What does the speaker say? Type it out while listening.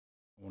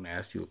want to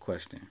ask you a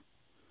question.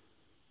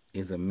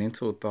 Is a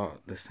mental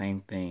thought the same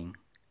thing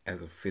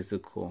as a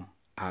physical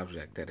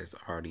object that is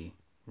already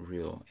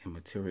real and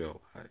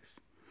materialized?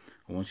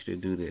 I want you to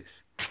do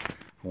this.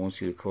 I want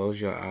you to close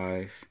your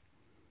eyes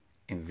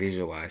and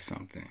visualize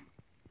something.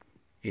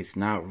 It's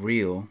not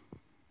real,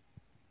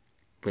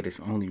 but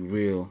it's only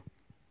real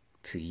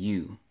to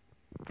you.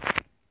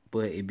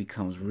 But it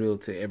becomes real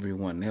to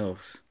everyone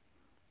else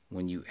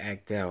when you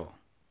act out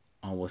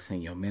on what's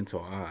in your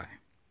mental eye.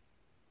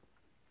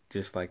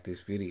 Just like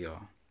this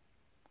video.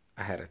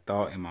 I had a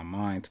thought in my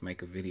mind to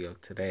make a video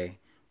today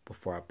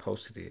before I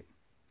posted it.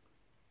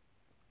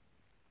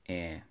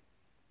 And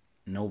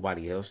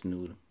nobody else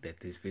knew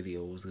that this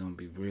video was going to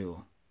be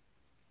real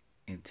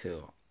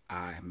until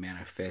I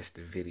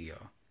manifested the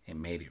video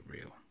and made it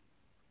real.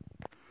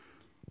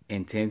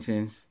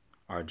 Intentions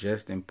are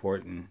just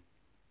important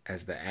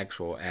as the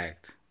actual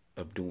act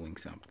of doing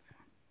something.